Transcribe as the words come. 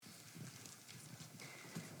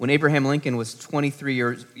When Abraham Lincoln was 23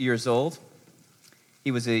 years old, he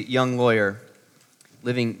was a young lawyer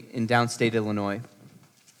living in downstate Illinois.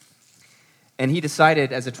 And he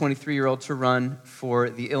decided as a 23-year-old to run for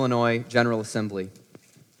the Illinois General Assembly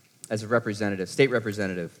as a representative, state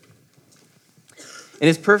representative. In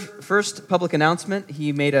his first public announcement,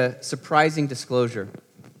 he made a surprising disclosure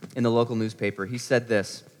in the local newspaper. He said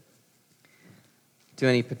this to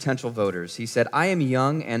any potential voters. He said, "I am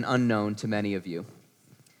young and unknown to many of you.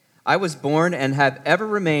 I was born and have ever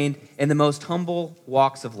remained in the most humble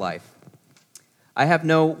walks of life. I have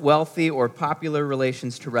no wealthy or popular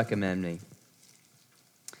relations to recommend me.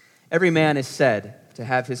 Every man is said to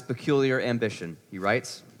have his peculiar ambition," he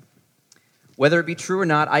writes. "Whether it be true or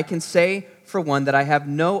not, I can say for one that I have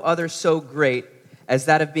no other so great as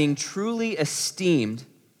that of being truly esteemed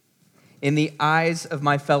in the eyes of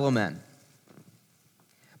my fellow men,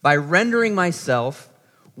 by rendering myself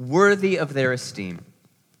worthy of their esteem.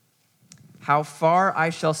 How far I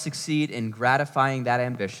shall succeed in gratifying that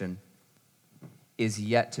ambition is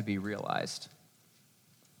yet to be realized."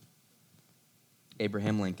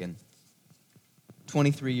 Abraham Lincoln,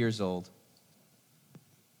 23 years old.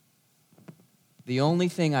 The only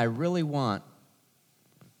thing I really want,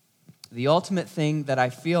 the ultimate thing that I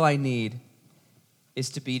feel I need, is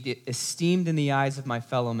to be esteemed in the eyes of my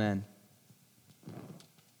fellow men.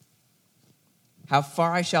 How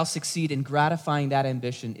far I shall succeed in gratifying that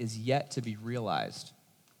ambition is yet to be realized.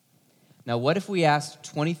 Now, what if we asked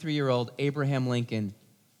 23-year-old Abraham Lincoln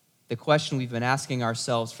the question we've been asking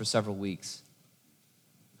ourselves for several weeks?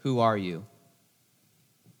 Who are you?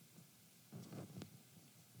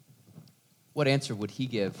 What answer would he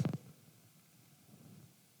give?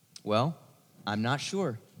 Well, I'm not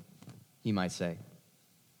sure, he might say.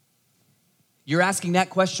 You're asking that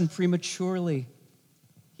question prematurely,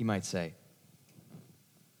 he might say.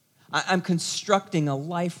 I'm constructing a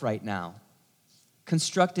life right now,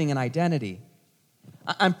 constructing an identity.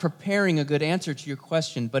 I'm preparing a good answer to your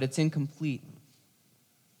question, but it's incomplete.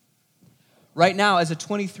 Right now, as a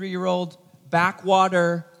 23-year-old,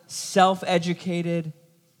 backwater, self-educated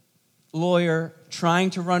lawyer trying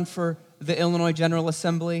to run for the Illinois General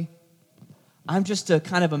Assembly, I'm just a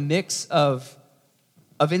kind of a mix of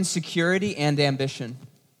insecurity and ambition.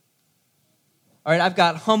 All right, I've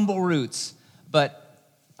got humble roots, but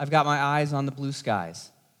I've got my eyes on the blue skies.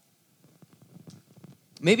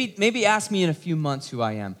 Maybe ask me in a few months who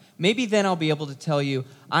I am. Maybe then I'll be able to tell you,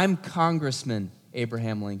 I'm Congressman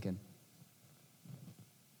Abraham Lincoln.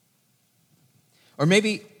 Or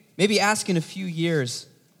maybe ask in a few years,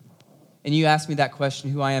 and you ask me that question,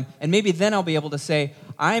 who I am, and maybe then I'll be able to say,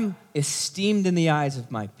 I'm esteemed in the eyes of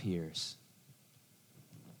my peers.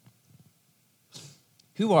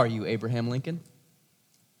 Who are you, Abraham Lincoln?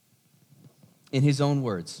 In his own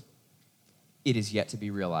words, it is yet to be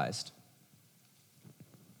realized.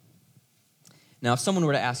 Now, if someone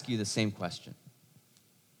were to ask you the same question,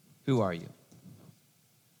 who are you?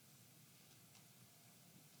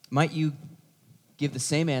 Might you give the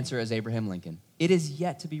same answer as Abraham Lincoln? It is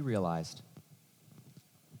yet to be realized.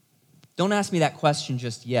 Don't ask me that question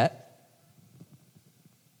just yet.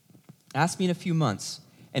 Ask me in a few months,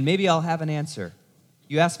 and maybe I'll have an answer.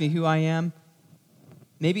 You ask me who I am,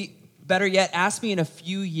 maybe better yet, ask me in a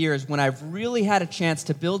few years when I've really had a chance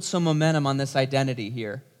to build some momentum on this identity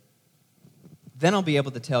here. Then I'll be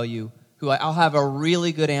able to tell you I'll have a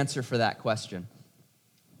really good answer for that question.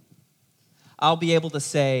 I'll be able to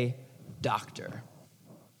say, doctor.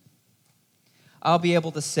 I'll be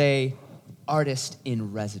able to say, artist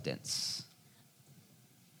in residence.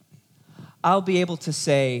 I'll be able to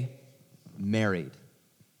say, married.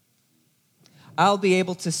 I'll be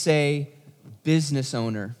able to say, business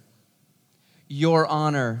owner. Your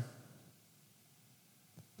Honor,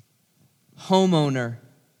 homeowner.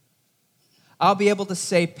 I'll be able to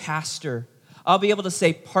say pastor. I'll be able to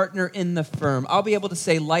say partner in the firm. I'll be able to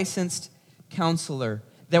say licensed counselor.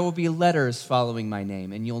 There will be letters following my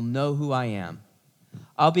name, and you'll know who I am.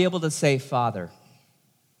 I'll be able to say father.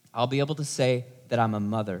 I'll be able to say that I'm a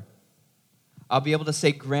mother. I'll be able to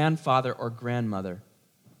say grandfather or grandmother.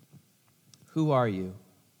 Who are you?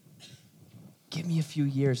 Give me a few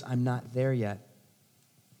years. I'm not there yet.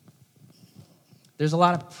 There's a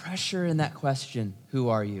lot of pressure in that question, who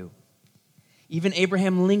are you? Even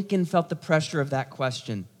Abraham Lincoln felt the pressure of that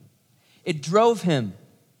question. It drove him.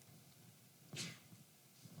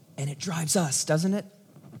 And it drives us, doesn't it?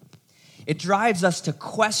 It drives us to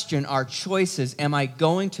question our choices. Am I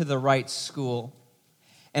going to the right school?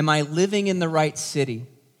 Am I living in the right city?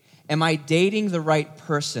 Am I dating the right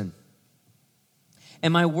person?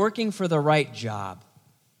 Am I working for the right job?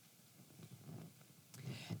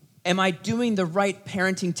 Am I doing the right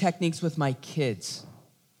parenting techniques with my kids?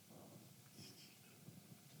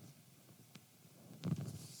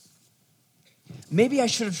 Maybe I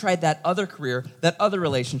should have tried that other career, that other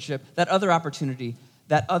relationship, that other opportunity,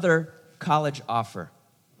 that other college offer.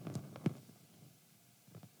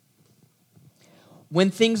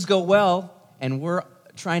 When things go well and we're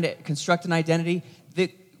trying to construct an identity,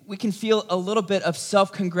 we can feel a little bit of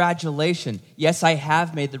self-congratulation. Yes, I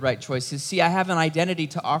have made the right choices. See, I have an identity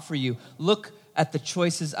to offer you. Look at the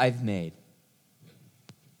choices I've made.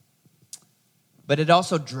 But it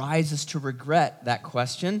also drives us to regret that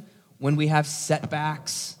question when we have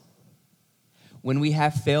setbacks, when we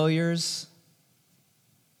have failures,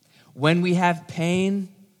 when we have pain.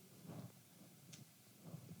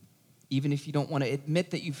 Even if you don't want to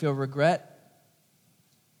admit that you feel regret,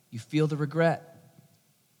 you feel the regret.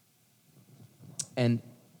 And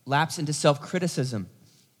lapse into self-criticism.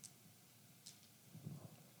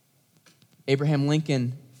 Abraham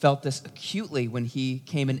Lincoln felt this acutely when he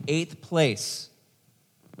came in 8th place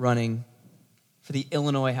running for the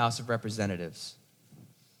Illinois House of Representatives,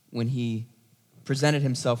 when he presented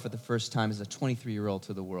himself for the first time as a 23-year-old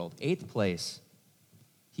to the world. 8th place,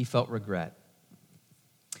 he felt regret.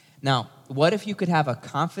 Now, what if you could have a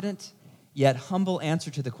confident yet humble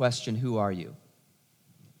answer to the question, who are you?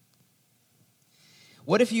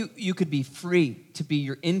 What if you could be free to be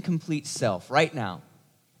your incomplete self right now,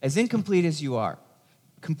 as incomplete as you are,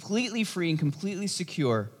 completely free and completely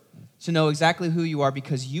secure to know exactly who you are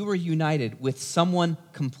because you were united with someone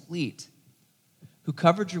complete who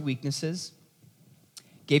covered your weaknesses,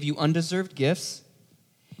 gave you undeserved gifts,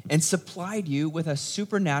 and supplied you with a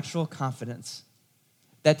supernatural confidence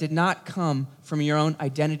that did not come from your own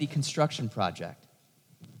identity construction project?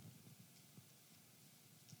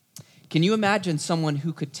 Can you imagine someone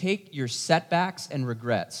who could take your setbacks and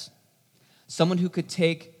regrets, someone who could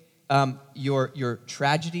take your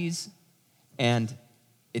tragedies and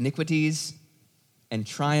iniquities and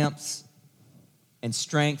triumphs and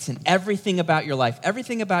strengths and everything about your life,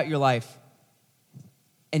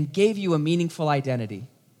 and gave you a meaningful identity,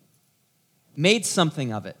 made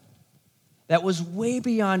something of it that was way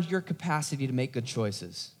beyond your capacity to make good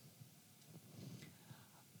choices?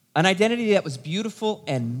 An identity that was beautiful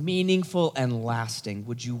and meaningful and lasting.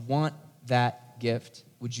 Would you want that gift?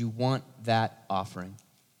 Would you want that offering?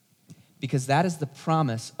 Because that is the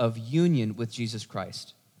promise of union with Jesus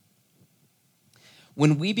Christ.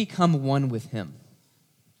 When we become one with him,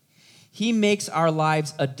 he makes our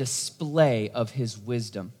lives a display of his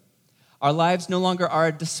wisdom. Our lives no longer are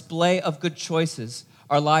a display of good choices.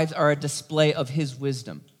 Our lives are a display of his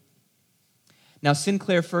wisdom. Now,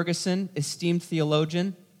 Sinclair Ferguson, esteemed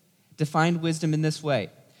theologian, defined wisdom in this way.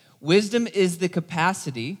 Wisdom is the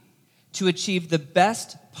capacity to achieve the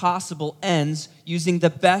best possible ends using the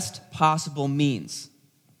best possible means.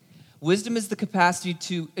 Wisdom is the capacity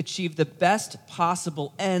to achieve the best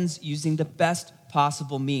possible ends using the best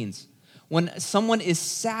possible means. When someone is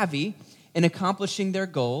savvy in accomplishing their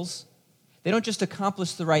goals, they don't just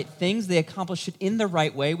accomplish the right things, they accomplish it in the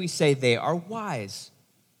right way. We say they are wise.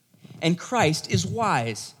 And Christ is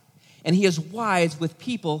wise. And he is wise with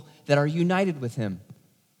people that are united with him.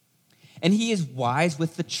 And he is wise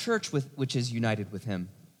with the church which is united with him.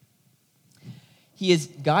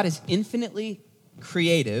 God is infinitely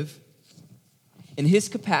creative in his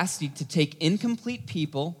capacity to take incomplete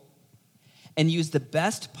people and use the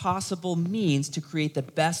best possible means to create the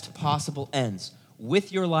best possible ends,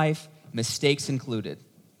 with your life, mistakes included,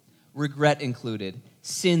 regret included,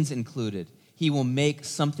 sins included. He will make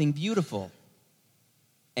something beautiful.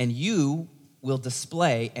 And you will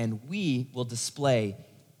display, and we will display,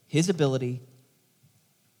 his ability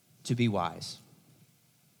to be wise.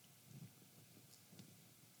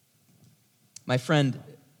 My friend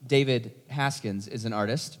David Haskins is an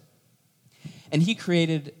artist, and he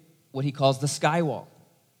created what he calls the sky wall.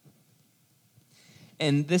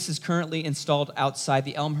 And this is currently installed outside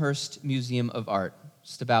the Elmhurst Museum of Art,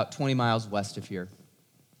 just about 20 miles west of here.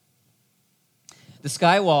 The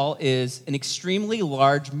sky wall is an extremely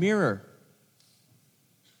large mirror.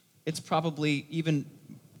 It's probably even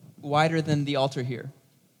wider than the altar here.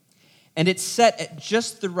 And it's set at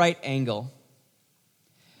just the right angle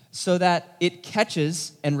so that it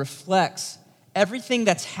catches and reflects everything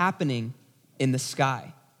that's happening in the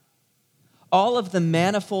sky. All of the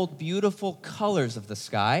manifold, beautiful colors of the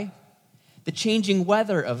sky, the changing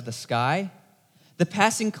weather of the sky, the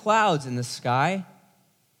passing clouds in the sky,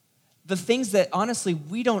 the things that honestly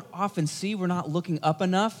we don't often see, we're not looking up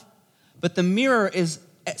enough, but the mirror is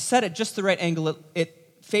set at just the right angle.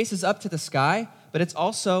 It faces up to the sky, but it's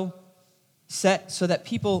also set so that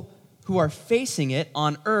people who are facing it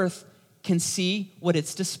on earth can see what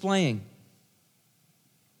it's displaying.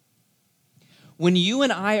 When you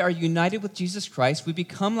and I are united with Jesus Christ, we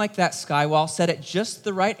become like that skywall set at just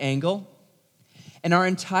the right angle, and our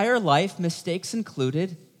entire life, mistakes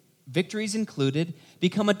included, victories included,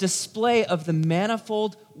 become a display of the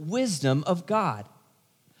manifold wisdom of God.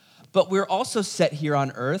 But we're also set here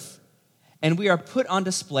on earth, and we are put on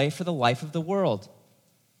display for the life of the world.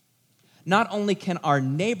 Not only can our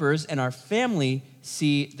neighbors and our family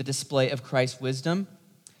see the display of Christ's wisdom,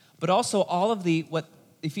 but also all of what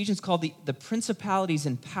Ephesians call the principalities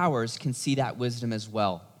and powers can see that wisdom as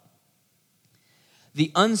well.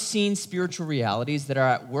 The unseen spiritual realities that are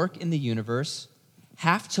at work in the universe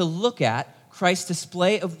have to look at Christ's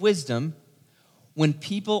display of wisdom when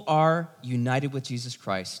people are united with Jesus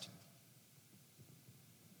Christ.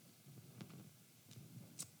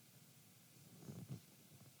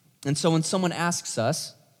 And so when someone asks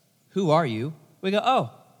us, "Who are you?" we go,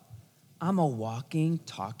 "Oh, I'm a walking,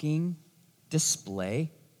 talking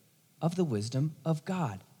display of the wisdom of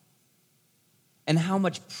God." And how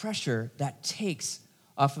much pressure that takes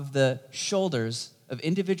off of the shoulders of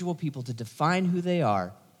individual people to define who they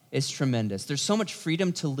are is tremendous. There's so much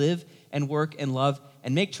freedom to live and work and love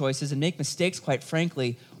and make choices and make mistakes, quite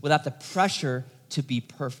frankly, without the pressure to be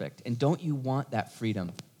perfect. And don't you want that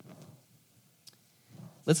freedom?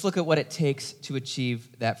 Let's look at what it takes to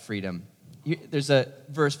achieve that freedom. There's a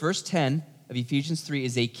verse 10 of Ephesians 3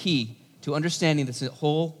 is a key to understanding this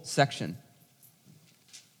whole section.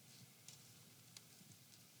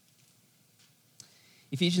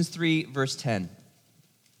 Ephesians 3, verse 10.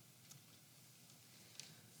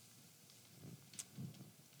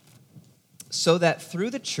 So that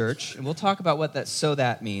through the church, and we'll talk about what that "so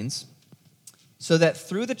that" means, so that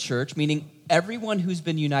through the church, meaning everyone who's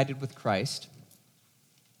been united with Christ,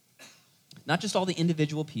 not just all the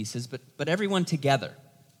individual pieces, but everyone together.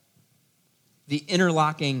 The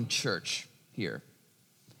interlocking church here.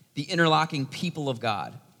 The interlocking people of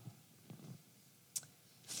God.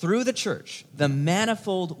 Through the church, the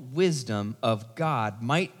manifold wisdom of God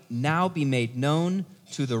might now be made known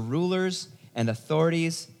to the rulers and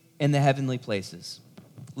authorities in the heavenly places.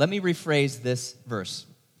 Let me rephrase this verse.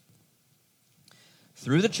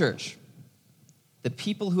 Through the church, the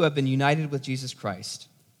people who have been united with Jesus Christ,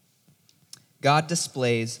 God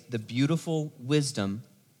displays the beautiful wisdom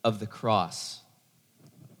of the cross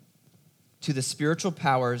to the spiritual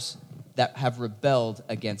powers that have rebelled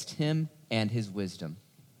against him and his wisdom.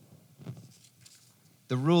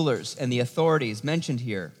 The rulers and the authorities mentioned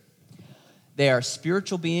here, they are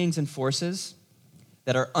spiritual beings and forces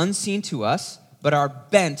that are unseen to us, but are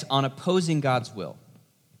bent on opposing God's will.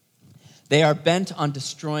 They are bent on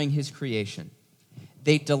destroying his creation.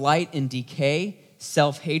 They delight in decay,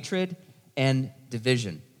 self-hatred, and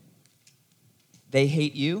division. They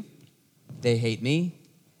hate you, they hate me,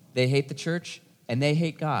 they hate the church, and they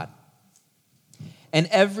hate God. And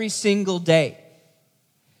every single day,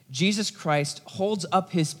 Jesus Christ holds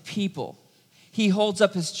up his people. He holds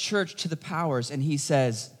up his church to the powers, and he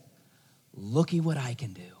says, "Looky what I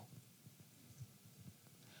can do.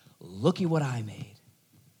 Looky what I made.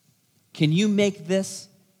 Can you make this?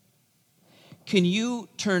 Can you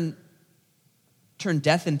turn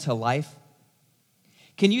death into life?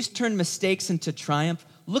 Can you turn mistakes into triumph?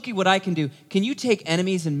 Looky what I can do. Can you take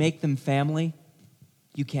enemies and make them family?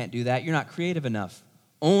 You can't do that. You're not creative enough.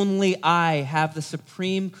 Only I have the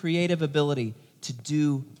supreme creative ability to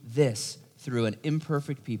do this through an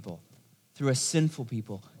imperfect people, through a sinful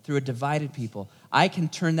people, through a divided people. I can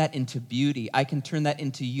turn that into beauty. I can turn that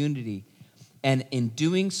into unity. And in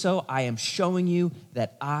doing so, I am showing you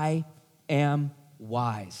that I am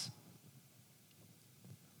wise.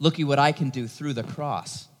 Looky what I can do through the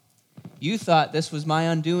cross. You thought this was my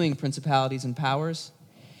undoing, principalities and powers,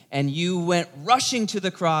 and you went rushing to the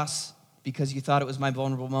cross because you thought it was my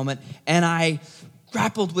vulnerable moment, and I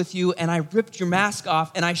grappled with you, and I ripped your mask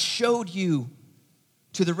off, and I showed you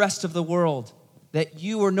to the rest of the world that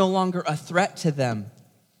you were no longer a threat to them.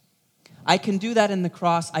 I can do that in the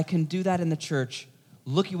cross. I can do that in the church.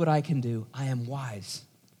 Looky what I can do. I am wise.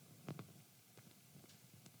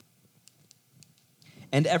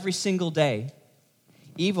 And every single day,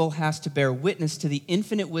 evil has to bear witness to the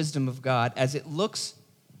infinite wisdom of God as it looks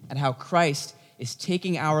at how Christ is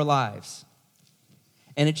taking our lives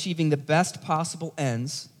and achieving the best possible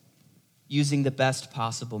ends using the best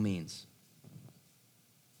possible means.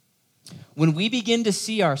 When we begin to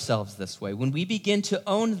see ourselves this way, when we begin to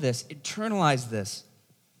own this, internalize this,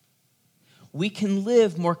 we can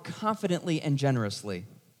live more confidently and generously.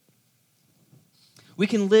 We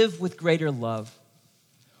can live with greater love.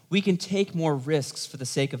 We can take more risks for the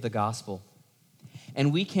sake of the gospel.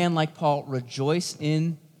 And we can, like Paul, rejoice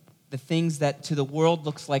in the things that to the world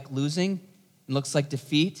looks like losing, and looks like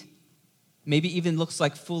defeat, maybe even looks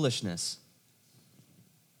like foolishness.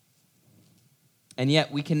 And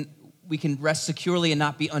yet we can rest securely and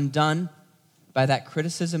not be undone by that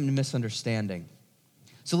criticism and misunderstanding.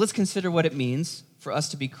 So let's consider what it means for us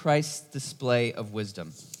to be Christ's display of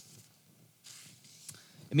wisdom.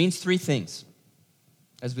 It means three things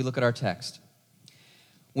as we look at our text.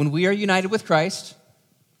 When we are united with Christ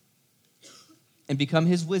and become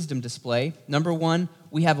his wisdom display, number one,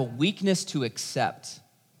 we have a weakness to accept.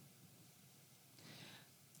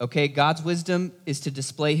 Okay, God's wisdom is to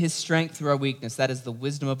display his strength through our weakness. That is the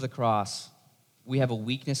wisdom of the cross. We have a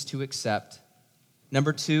weakness to accept.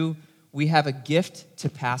 Number two, we have a gift to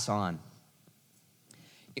pass on.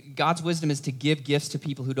 God's wisdom is to give gifts to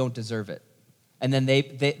people who don't deserve it. And then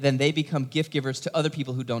they become gift givers to other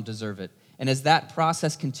people who don't deserve it. And as that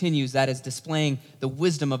process continues, that is displaying the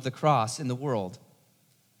wisdom of the cross in the world,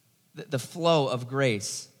 the flow of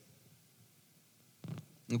grace.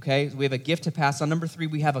 Okay, we have a gift to pass on. Number three,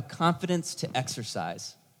 we have a confidence to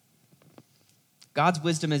exercise. God's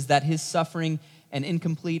wisdom is that his suffering and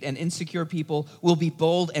incomplete and insecure people will be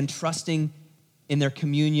bold and trusting in their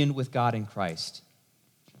communion with God in Christ.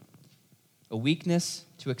 A weakness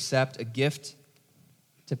to accept, a gift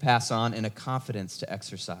to pass on, and a confidence to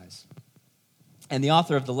exercise. And the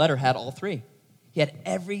author of the letter had all three. He had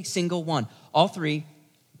every single one, all three,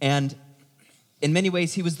 and in many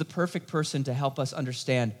ways, he was the perfect person to help us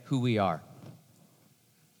understand who we are.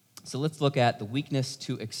 So let's look at the weakness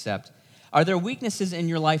to accept. Are there weaknesses in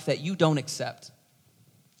your life that you don't accept?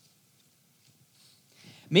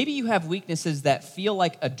 Maybe you have weaknesses that feel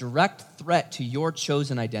like a direct threat to your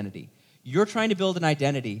chosen identity. You're trying to build an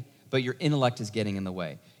identity, but your intellect is getting in the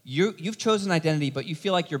way. You've chosen an identity, but you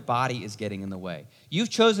feel like your body is getting in the way. You've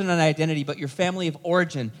chosen an identity, but your family of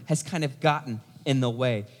origin has kind of gotten in the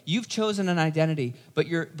way. You've chosen an identity, but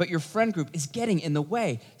your friend group is getting in the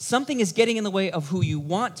way. Something is getting in the way of who you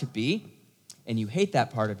want to be, and you hate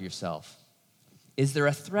that part of yourself. Is there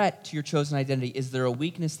a threat to your chosen identity? Is there a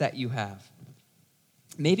weakness that you have?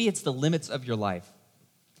 Maybe it's the limits of your life.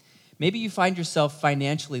 Maybe you find yourself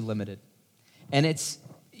financially limited, and it's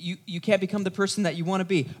you can't become the person that you want to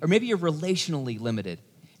be. Or maybe you're relationally limited,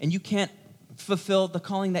 and you can't fulfill the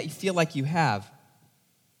calling that you feel like you have.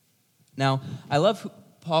 Now, I love who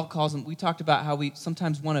Paul calls them. We talked about how we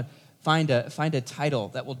sometimes want to find a title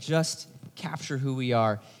that will just capture who we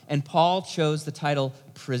are. And Paul chose the title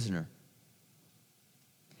prisoner.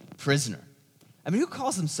 Prisoner. I mean, who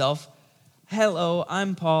calls himself, hello,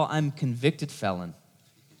 I'm Paul, I'm convicted felon.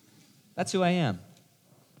 That's who I am.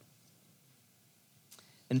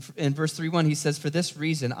 In verse 3:1, he says, for this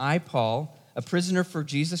reason, I, Paul, a prisoner for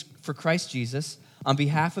Christ Jesus, on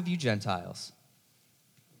behalf of you Gentiles.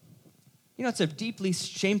 You know, it's a deeply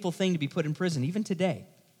shameful thing to be put in prison, even today.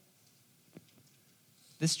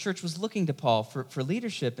 This church was looking to Paul for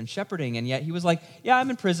leadership and shepherding, and yet he was like, yeah, I'm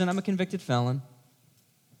in prison, I'm a convicted felon.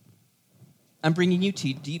 I'm bringing you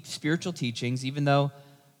deep spiritual teachings, even though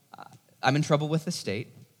I'm in trouble with the state.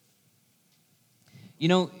 You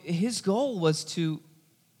know, his goal was to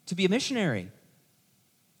be a missionary,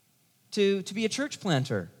 to be a church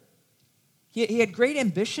planter. He had great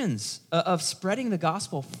ambitions of spreading the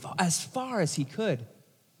gospel as far as he could.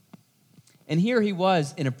 And here he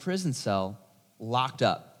was in a prison cell, locked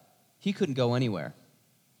up. He couldn't go anywhere.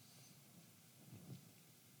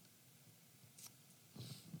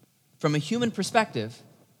 From a human perspective,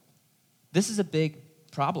 this is a big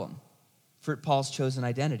problem for Paul's chosen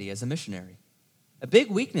identity as a missionary. A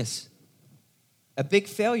big weakness, a big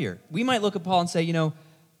failure. We might look at Paul and say, you know,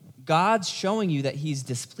 God's showing you that he's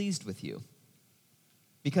displeased with you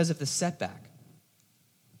because of the setback.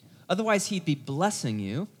 Otherwise, he'd be blessing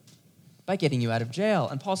you by getting you out of jail.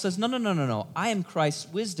 And Paul says, no. I am Christ's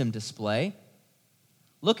wisdom display.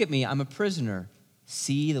 Look at me, I'm a prisoner.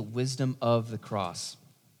 See the wisdom of the cross.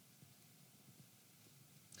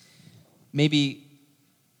 Maybe,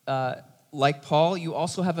 like Paul, you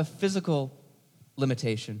also have a physical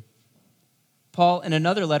limitation. Paul, in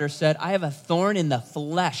another letter, said, I have a thorn in the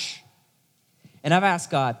flesh. And I've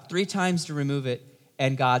asked God 3 times to remove it,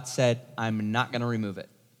 and God said, I'm not going to remove it.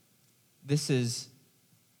 This is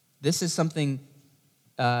something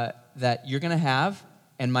that you're going to have,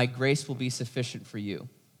 and my grace will be sufficient for you.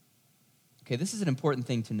 Okay, this is an important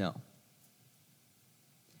thing to know.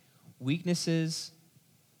 Weaknesses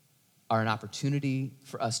are an opportunity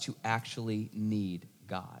for us to actually need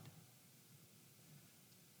God.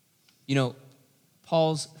 You know,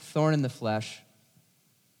 Paul's thorn in the flesh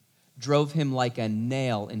drove him like a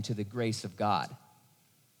nail into the grace of God.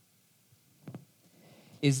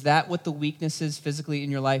 Is that what the weaknesses physically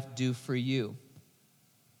in your life do for you?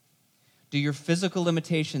 Do your physical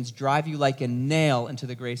limitations drive you like a nail into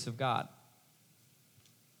the grace of God?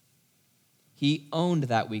 He owned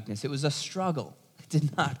that weakness. It was a struggle. It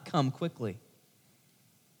did not come quickly.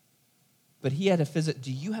 But he had a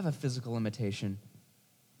do you have a physical limitation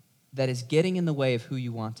that is getting in the way of who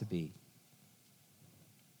you want to be?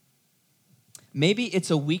 Maybe it's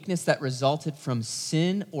a weakness that resulted from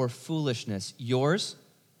sin or foolishness, yours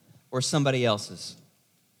or somebody else's.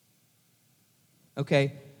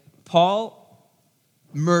 Okay, Paul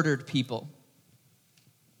murdered people.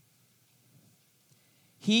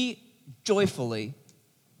 He joyfully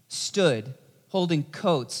stood holding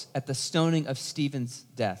coats at the stoning of Stephen's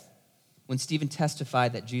death when Stephen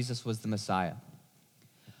testified that Jesus was the Messiah.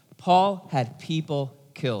 Paul had people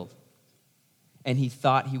killed, and he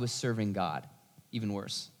thought he was serving God. Even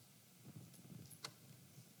worse.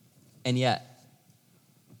 And yet,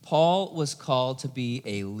 Paul was called to be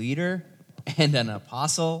a leader and an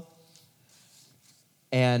apostle.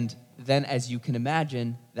 And then, as you can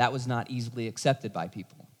imagine, that was not easily accepted by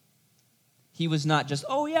people. He was not just,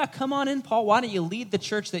 oh yeah, come on in, Paul. Why don't you lead the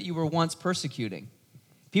church that you were once persecuting?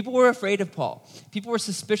 People were afraid of Paul. People were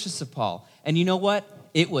suspicious of Paul. And you know what?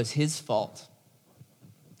 It was his fault.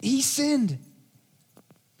 He sinned.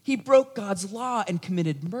 He broke God's law and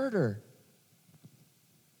committed murder.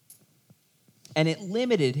 And it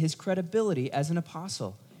limited his credibility as an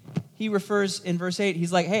apostle. He refers in verse 8,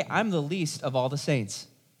 he's like, hey, I'm the least of all the saints.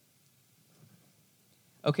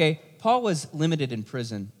 Okay, Paul was limited in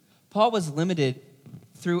prison. Paul was limited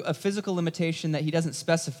through a physical limitation that he doesn't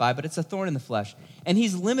specify, but it's a thorn in the flesh. And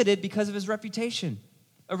he's limited because of his reputation,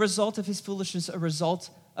 a result of his foolishness, a result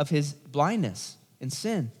of his blindness and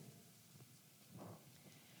sin.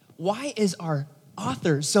 Why is our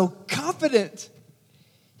author so confident?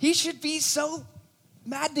 He should be so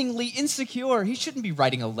maddeningly insecure. He shouldn't be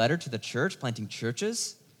writing a letter to the church, planting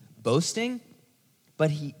churches, boasting,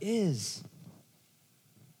 but he is,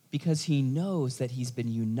 because he knows that he's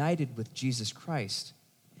been united with Jesus Christ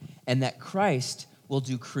and that Christ will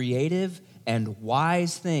do creative and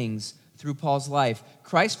wise things through Paul's life.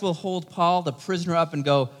 Christ will hold Paul, the prisoner, up and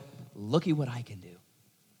go, looky what I can do.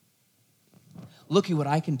 Looky what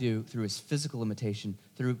I can do through his physical limitation,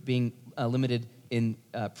 through being limited in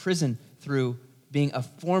prison, through being a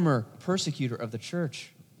former persecutor of the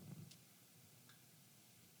church.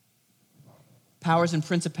 Powers and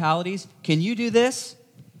principalities, can you do this?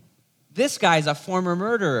 This guy's a former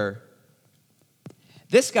murderer.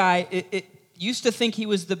 This guy it used to think he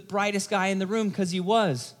was the brightest guy in the room because he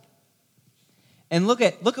was. And look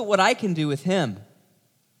at what I can do with him.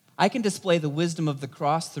 I can display the wisdom of the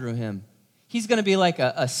cross through him. He's going to be like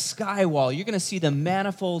a sky wall. You're going to see the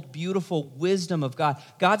manifold, beautiful wisdom of God.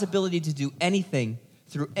 God's ability to do anything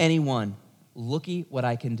through anyone. Looky what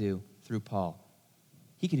I can do through Paul.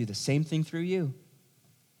 He can do the same thing through you.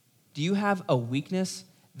 Do you have a weakness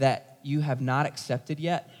that you have not accepted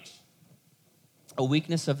yet? A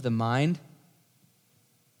weakness of the mind?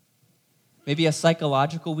 Maybe a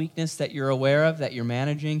psychological weakness that you're aware of, that you're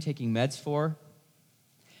managing, taking meds for?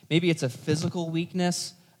 Maybe it's a physical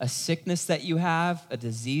weakness, a sickness that you have, a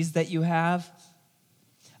disease that you have,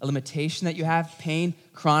 a limitation that you have, pain,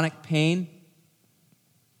 chronic pain.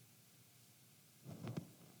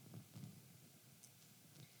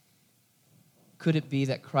 Could it be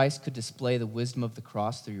that Christ could display the wisdom of the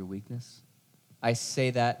cross through your weakness? I say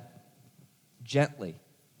that gently.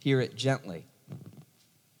 Hear it gently.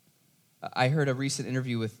 I heard a recent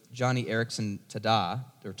interview with Johnny Erickson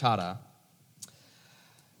Tada.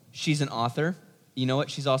 She's an author. You know what?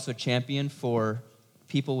 She's also a champion for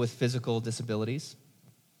people with physical disabilities.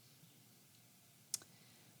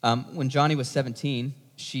 When Johnny was 17,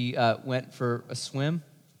 she went for a swim,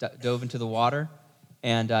 dove into the water,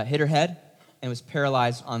 and hit her head and was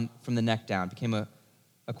paralyzed from the neck down, became a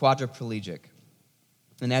quadriplegic.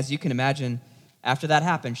 And as you can imagine, after that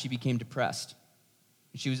happened, she became depressed.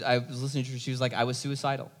 I was listening to her, she was like, I was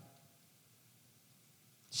suicidal.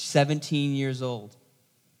 17 years old.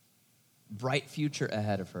 Bright future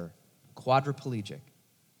ahead of her. Quadriplegic.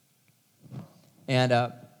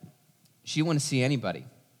 And she didn't want to see anybody.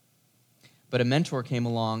 But a mentor came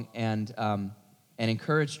along and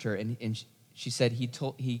encouraged her, and she said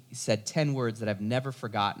he said 10 words that I've never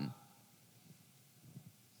forgotten.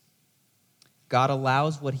 God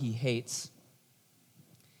allows what he hates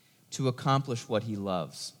to accomplish what he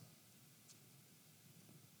loves.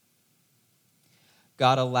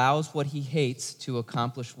 God allows what he hates to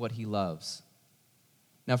accomplish what he loves.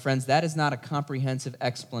 Now, friends, that is not a comprehensive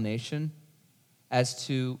explanation as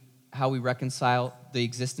to how we reconcile the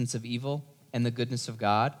existence of evil and the goodness of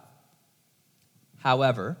God.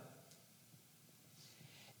 However,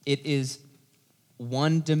 it is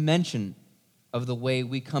one dimension of the way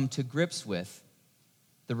we come to grips with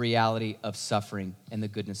the reality of suffering and the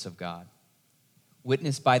goodness of God.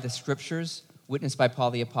 Witnessed by the scriptures, witnessed by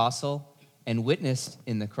Paul the Apostle, and witnessed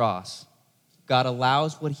in the cross. God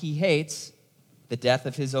allows what he hates, the death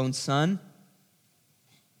of his own son,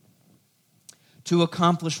 to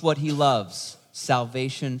accomplish what he loves,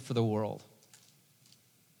 salvation for the world.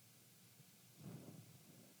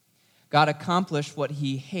 God accomplished what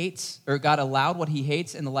he hates, or God allowed what he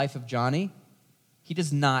hates in the life of Johnny. He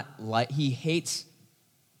does not like, he hates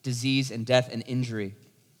disease and death and injury.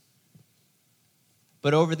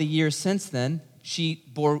 But over the years since then, she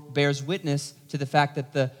bears witness to the fact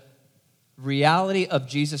that the reality of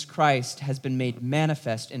Jesus Christ has been made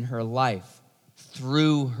manifest in her life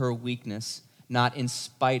through her weakness, not in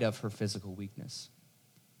spite of her physical weakness.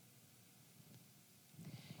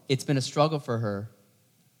 It's been a struggle for her,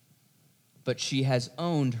 but she has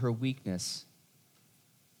owned her weakness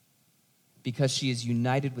because she is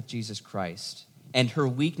united with Jesus Christ, and her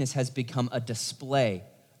weakness has become a display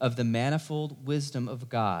of the manifold wisdom of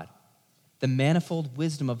God, the manifold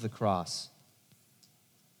wisdom of the cross,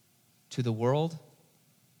 to the world,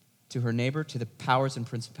 to her neighbor, to the powers and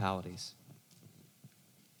principalities.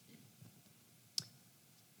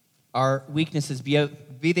 Our weaknesses, be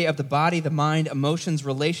they of the body, the mind, emotions,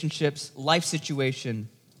 relationships, life situation,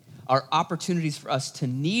 are opportunities for us to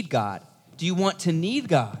need God. Do you want to need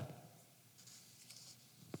God?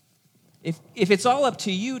 If it's all up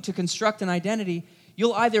to you to construct an identity,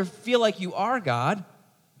 you'll either feel like you are God,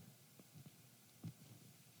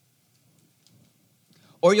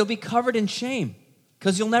 or you'll be covered in shame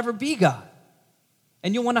because you'll never be God.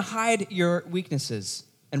 And you'll want to hide your weaknesses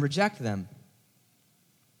and reject them.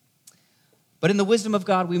 But in the wisdom of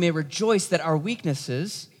God, we may rejoice that our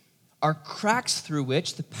weaknesses are cracks through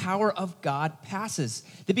which the power of God passes.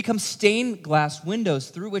 They become stained glass windows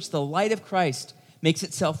through which the light of Christ makes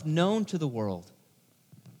itself known to the world.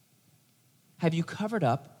 Have you covered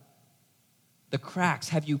up the cracks?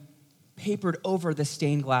 Have you papered over the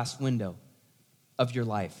stained glass window of your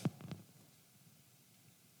life?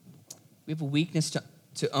 We have a weakness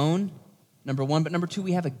to own, number one, but number two,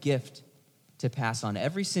 we have a gift to pass on.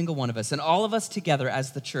 Every single one of us, and all of us together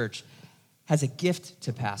as the church, has a gift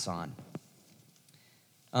to pass on.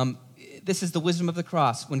 This is the wisdom of the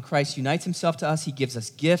cross. When Christ unites himself to us, he gives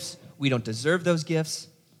us gifts. We don't deserve those gifts.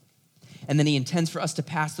 And then he intends for us to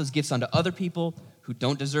pass those gifts on to other people who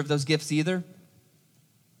don't deserve those gifts either.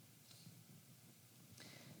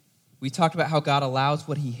 We talked about how God allows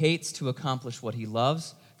what he hates to accomplish what he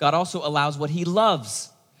loves. God also allows what he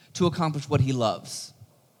loves to accomplish what he loves.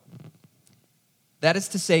 That is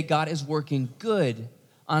to say, God is working good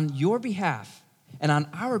on your behalf and on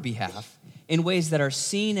our behalf in ways that are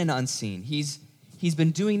seen and unseen. He's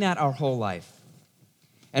been doing that our whole life.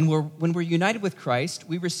 And when we're united with Christ,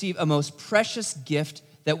 we receive a most precious gift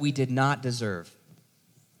that we did not deserve.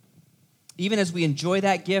 Even as we enjoy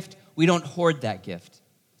that gift, we don't hoard that gift.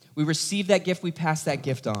 We receive that gift, we pass that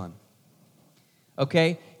gift on.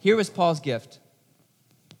 Okay? Here was Paul's gift.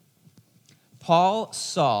 Paul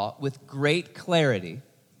saw with great clarity,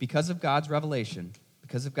 because of God's revelation,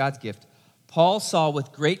 because of God's gift, Paul saw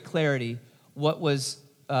with great clarity what was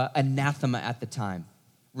anathema at the time,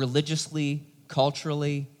 religiously,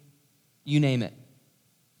 culturally, you name it.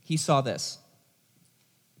 He saw this.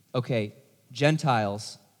 Okay,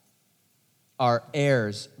 Gentiles are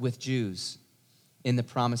heirs with Jews in the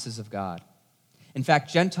promises of God. In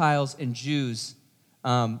fact, Gentiles and Jews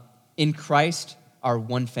in Christ are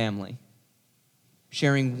one family,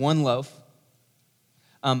 sharing one loaf,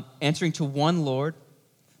 answering to one Lord,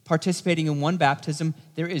 participating in one baptism.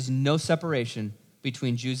 There is no separation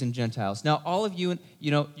between Jews and Gentiles. Now, all of you,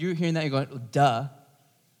 you're hearing that, you're going, duh.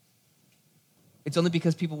 It's only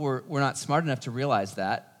because people were not smart enough to realize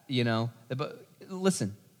that, But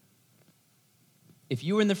listen, if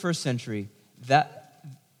you were in the first century, that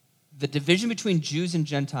the division between Jews and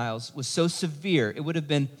Gentiles was so severe, it would have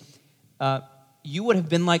been, you would have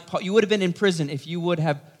been like Paul, you would have been in prison if you would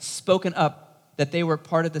have spoken up that they were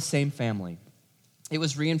part of the same family. It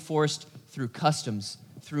was reinforced through customs,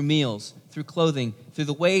 through meals, through clothing, through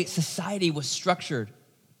the way society was structured.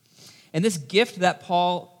 And this gift that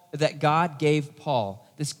God gave Paul,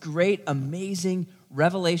 this great, amazing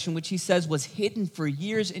revelation, which he says was hidden for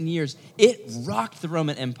years and years, it rocked the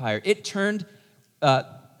Roman Empire. It turned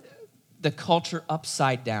the culture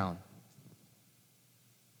upside down.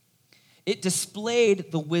 It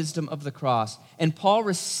displayed the wisdom of the cross. And Paul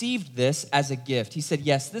received this as a gift. He said,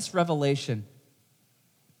 yes, this revelation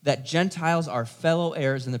that Gentiles are fellow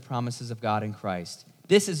heirs in the promises of God in Christ.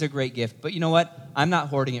 This is a great gift. But you know what? I'm not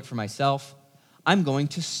hoarding it for myself. I'm going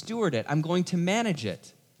to steward it. I'm going to manage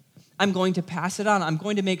it. I'm going to pass it on. I'm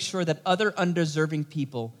going to make sure that other undeserving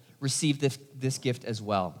people receive this gift as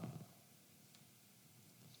well.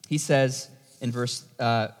 He says in verse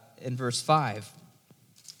 5,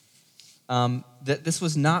 that this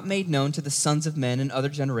was not made known to the sons of men in other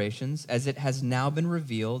generations, as it has now been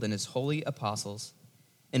revealed in his holy apostles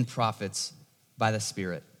and prophets by the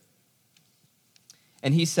Spirit.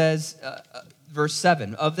 And he says, verse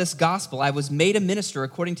 7, of this gospel I was made a minister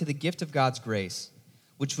according to the gift of God's grace,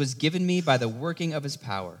 which was given me by the working of his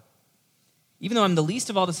power. Even though I'm the least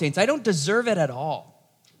of all the saints, I don't deserve it at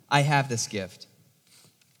all. I have this gift.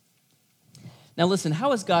 Now listen,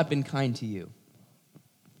 how has God been kind to you?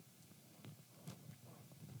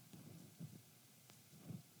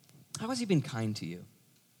 How has he been kind to you?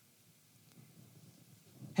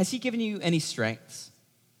 Has he given you any strengths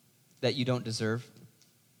that you don't deserve?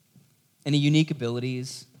 Any unique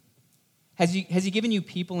abilities? Has he given you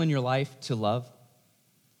people in your life to love?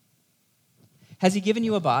 Has he given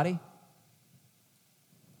you a body?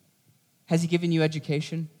 Has he given you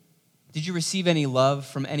education? Did you receive any love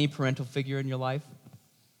from any parental figure in your life?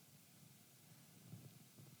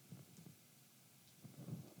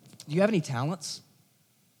 Do you have any talents?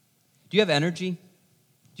 Do you have energy? Do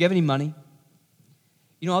you have any money?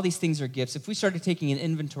 You know, all these things are gifts. If we started taking an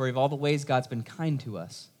inventory of all the ways God's been kind to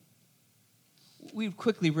us, we would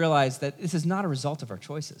quickly realize that this is not a result of our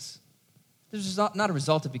choices. This is not a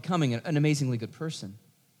result of becoming an amazingly good person.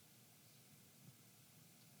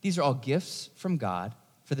 These are all gifts from God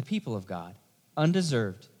for the people of God,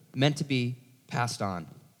 undeserved, meant to be passed on.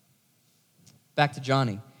 Back to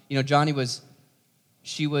Johnny. You know, Johnny was,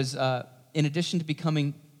 in addition to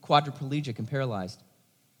becoming quadriplegic and paralyzed,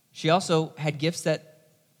 she also had gifts that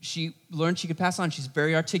she learned she could pass on. She's a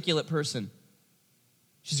very articulate person.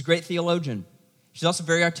 She's a great theologian. She's also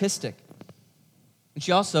very artistic. And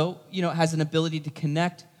she also, has an ability to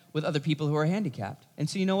connect with other people who are handicapped. And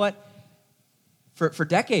so you know what? For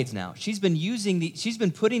decades now, she's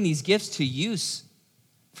been putting these gifts to use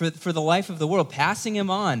for the life of the world, passing them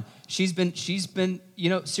on. She's been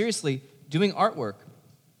seriously doing artwork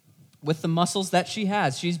with the muscles that she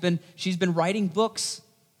has. She's been writing books.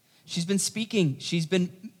 She's been speaking. She's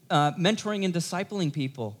been mentoring and discipling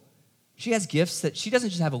people. She has gifts that she doesn't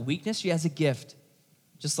just have a weakness, she has a gift,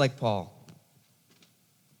 just like Paul.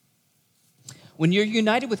 When you're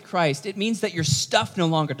united with Christ, it means that your stuff no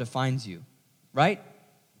longer defines you, right?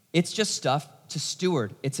 It's just stuff to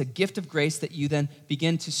steward. It's a gift of grace that you then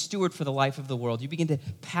begin to steward for the life of the world. You begin to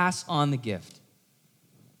pass on the gift.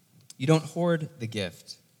 You don't hoard the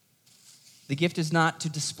gift. The gift is not to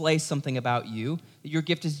display something about you. Your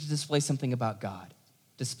gift is to display something about God.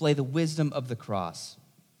 Display the wisdom of the cross.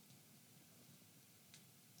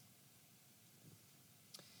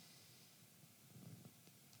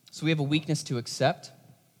 So we have a weakness to accept.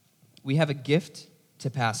 We have a gift to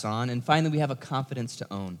pass on. And finally, we have a confidence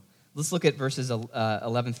to own. Let's look at verses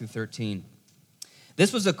 11 through 13.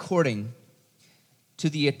 This was according to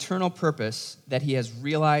the eternal purpose that he has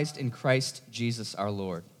realized in Christ Jesus our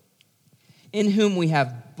Lord, in whom we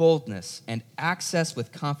have boldness and access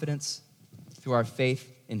with confidence through our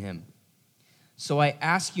faith in him. So I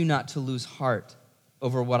ask you not to lose heart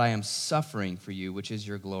over what I am suffering for you, which is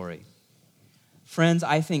your glory. Friends,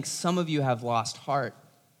 I think some of you have lost heart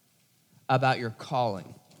about your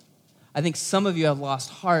calling. I think some of you have lost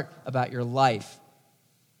heart about your life.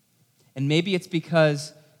 And maybe it's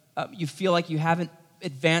because you feel like you haven't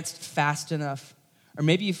advanced fast enough. Or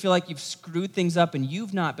maybe you feel like you've screwed things up and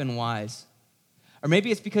you've not been wise. Or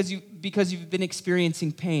maybe it's because you've been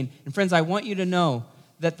experiencing pain. And friends, I want you to know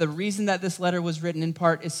that the reason that this letter was written in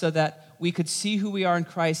part is so that we could see who we are in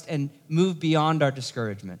Christ and move beyond our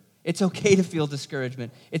discouragement. It's okay to feel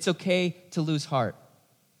discouragement. It's okay to lose heart.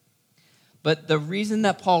 But the reason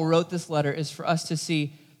that Paul wrote this letter is for us to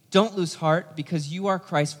see, don't lose heart because you are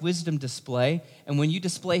Christ's wisdom display. And when you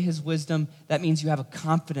display his wisdom, that means you have a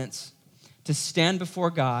confidence to stand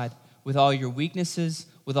before God with all your weaknesses,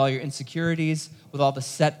 with all your insecurities, with all the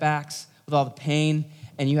setbacks, with all the pain.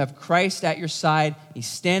 And you have Christ at your side. He's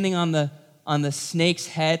standing on the snake's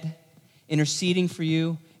head, interceding for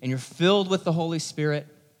you. And you're filled with the Holy Spirit.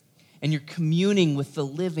 And you're communing with the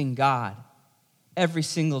living God every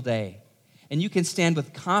single day. And you can stand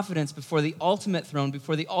with confidence before the ultimate throne,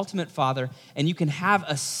 before the ultimate Father, and you can have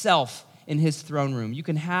a self in his throne room. You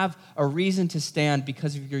can have a reason to stand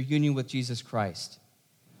because of your union with Jesus Christ.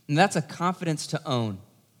 And that's a confidence to own.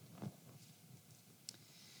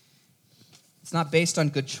 It's not based on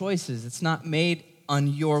good choices. It's not made on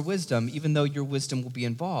your wisdom, even though your wisdom will be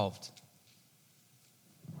involved.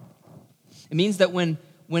 It means that when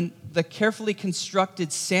the carefully constructed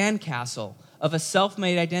sandcastle of a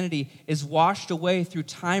self-made identity is washed away through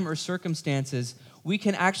time or circumstances, we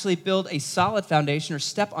can actually build a solid foundation or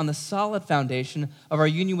step on the solid foundation of our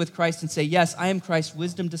union with Christ and say, yes, I am Christ's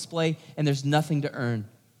wisdom display, and there's nothing to earn,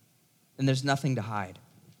 and there's nothing to hide.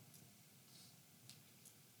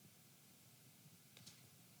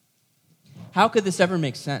 How could this ever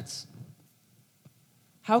make sense?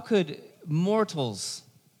 How could mortals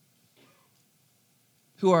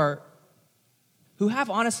who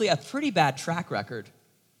have honestly a pretty bad track record,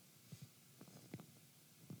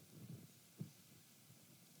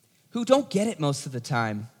 who don't get it most of the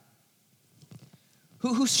time,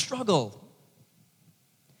 who struggle.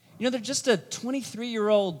 They're just a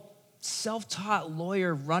 23-year-old self-taught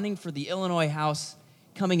lawyer running for the Illinois House,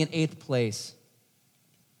 coming in 8th place.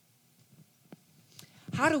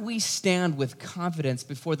 How do we stand with confidence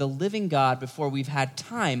before the living God before we've had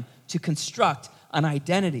time to construct an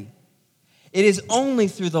identity? It is only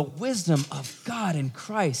through the wisdom of God in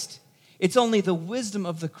Christ. It's only the wisdom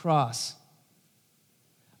of the cross,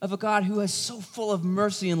 of a God who is so full of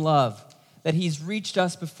mercy and love that he's reached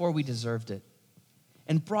us before we deserved it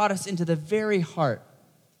and brought us into the very heart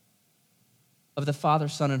of the Father,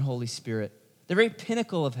 Son, and Holy Spirit, the very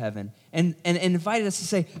pinnacle of heaven, and invited us to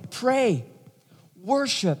say, pray,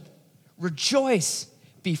 worship, rejoice,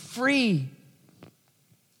 be free.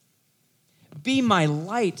 Be my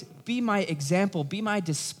light, be my example, be my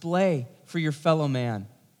display for your fellow man.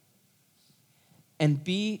 And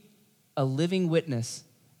be a living witness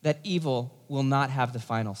that evil will not have the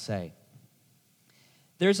final say.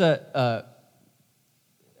 There's at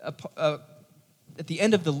the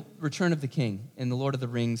end of the Return of the King in the Lord of the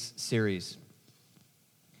Rings series,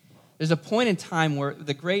 there's a point in time where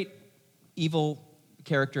the great evil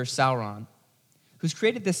character Sauron, who's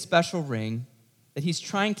created this special ring that he's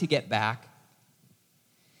trying to get back,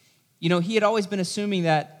 he had always been assuming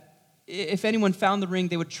that if anyone found the ring,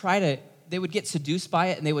 they would get seduced by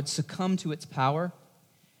it and they would succumb to its power,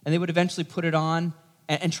 and they would eventually put it on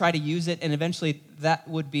and try to use it, and eventually that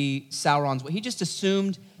would be Sauron's way. He just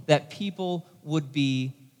assumed that people would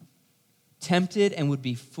be tempted and would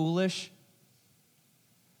be foolish.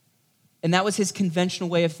 And that was his conventional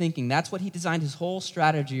way of thinking. That's what he designed his whole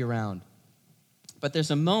strategy around. But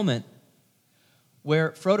there's a moment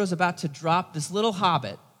where Frodo's about to drop this little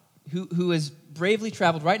hobbit who has bravely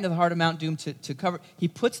traveled right into the heart of Mount Doom to cover. He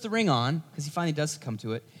puts the ring on, because he finally does come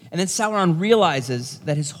to it, and then Sauron realizes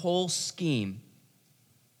that his whole scheme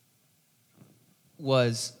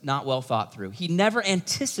was not well thought through. He never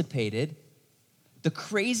anticipated the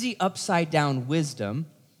crazy upside-down wisdom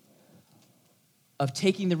of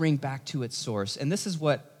taking the ring back to its source. And this is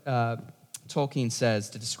what Tolkien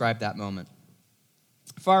says to describe that moment.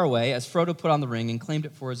 Far away, as Frodo put on the ring and claimed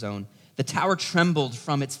it for his own, the tower trembled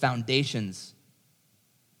from its foundations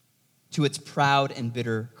to its proud and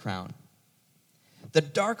bitter crown. The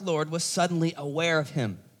Dark Lord was suddenly aware of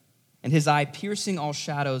him, and his eye, piercing all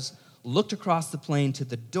shadows, looked across the plain to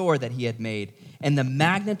the door that he had made, and the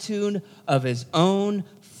magnitude of his own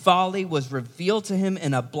folly was revealed to him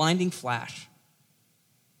in a blinding flash.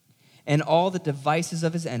 And all the devices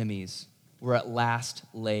of his enemies were at last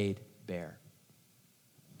laid bare.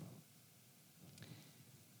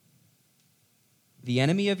 The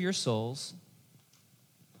enemy of your souls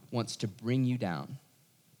wants to bring you down.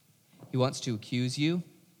 He wants to accuse you.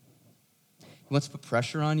 He wants to put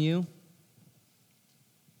pressure on you.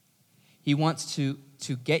 He wants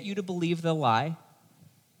to get you to believe the lie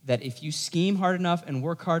that if you scheme hard enough and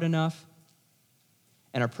work hard enough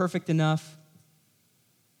and are perfect enough,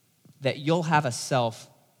 that you'll have a self,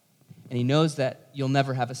 and he knows that you'll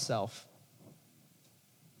never have a self.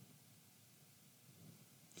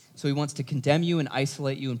 So he wants to condemn you and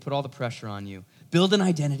isolate you and put all the pressure on you. Build an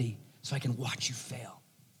identity so I can watch you fail.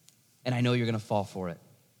 And I know you're going to fall for it.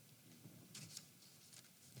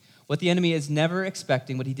 What the enemy is never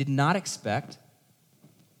expecting, what he did not expect,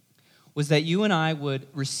 was that you and I would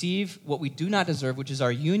receive what we do not deserve, which is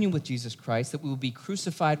our union with Jesus Christ, that we will be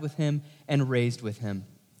crucified with him and raised with him.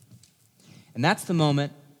 And that's the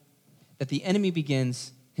moment that the enemy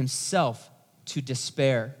begins himself to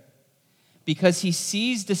despair, because he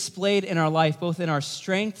sees displayed in our life, both in our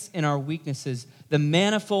strengths and our weaknesses, the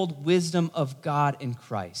manifold wisdom of God in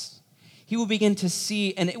Christ. He will begin to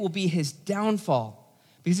see, and it will be his downfall,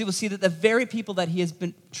 because he will see that the very people that he has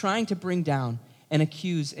been trying to bring down and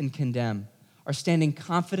accuse and condemn are standing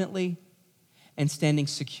confidently and standing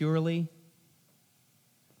securely,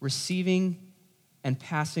 receiving and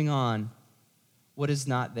passing on what is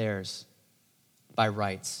not theirs by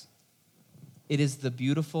rights. It is the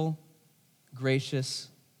beautiful, gracious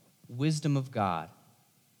wisdom of God.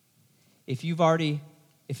 If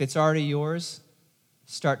it's already yours,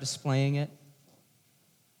 start displaying it.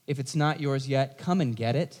 If it's not yours yet, come and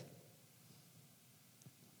get it.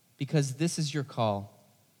 Because this is your call,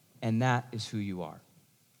 and that is who you are.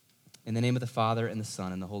 In the name of the Father, and the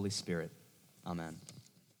Son, and the Holy Spirit. Amen.